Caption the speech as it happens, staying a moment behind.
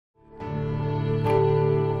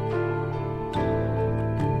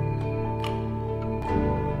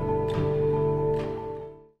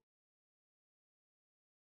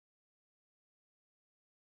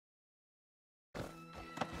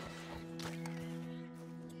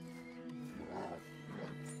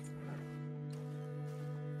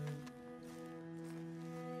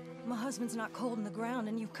my husband's not cold in the ground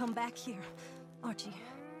and you've come back here. Archie,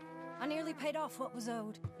 I nearly paid off what was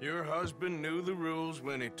owed. Your husband knew the rules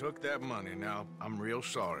when he took that money. Now, I'm real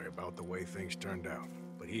sorry about the way things turned out.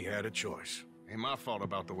 But he had a choice. Ain't my fault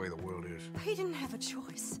about the way the world is. He didn't have a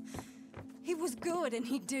choice. He was good and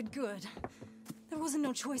he did good. There wasn't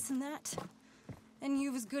no choice in that. And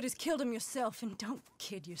you as good as killed him yourself, and don't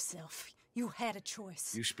kid yourself. You had a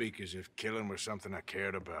choice. You speak as if killing was something I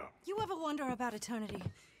cared about. You ever wonder about eternity?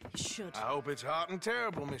 You should. I hope it's hot and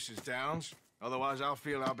terrible, Mrs. Downs. Otherwise, I'll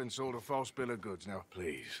feel I've been sold a false bill of goods. Now,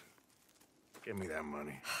 please, give me that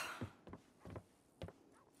money.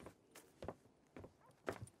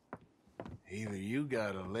 Either you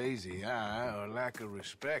got a lazy eye or lack of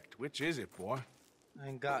respect. Which is it, boy? I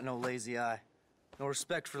ain't got no lazy eye. No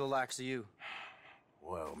respect for the likes of you.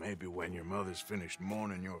 Well, maybe when your mother's finished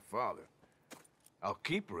mourning your father, I'll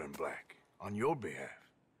keep her in black, on your behalf.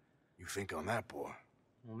 You think on that, boy?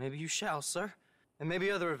 Well, maybe you shall, sir. And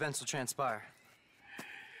maybe other events will transpire.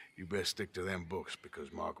 You best stick to them books,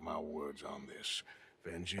 because mark my words on this.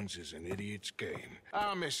 Vengeance is an idiot's game.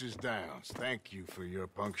 Ah, Mrs. Downs, thank you for your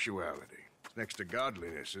punctuality. It's next to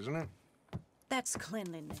godliness, isn't it? That's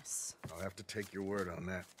cleanliness. I'll have to take your word on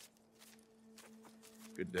that.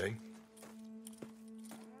 Good day.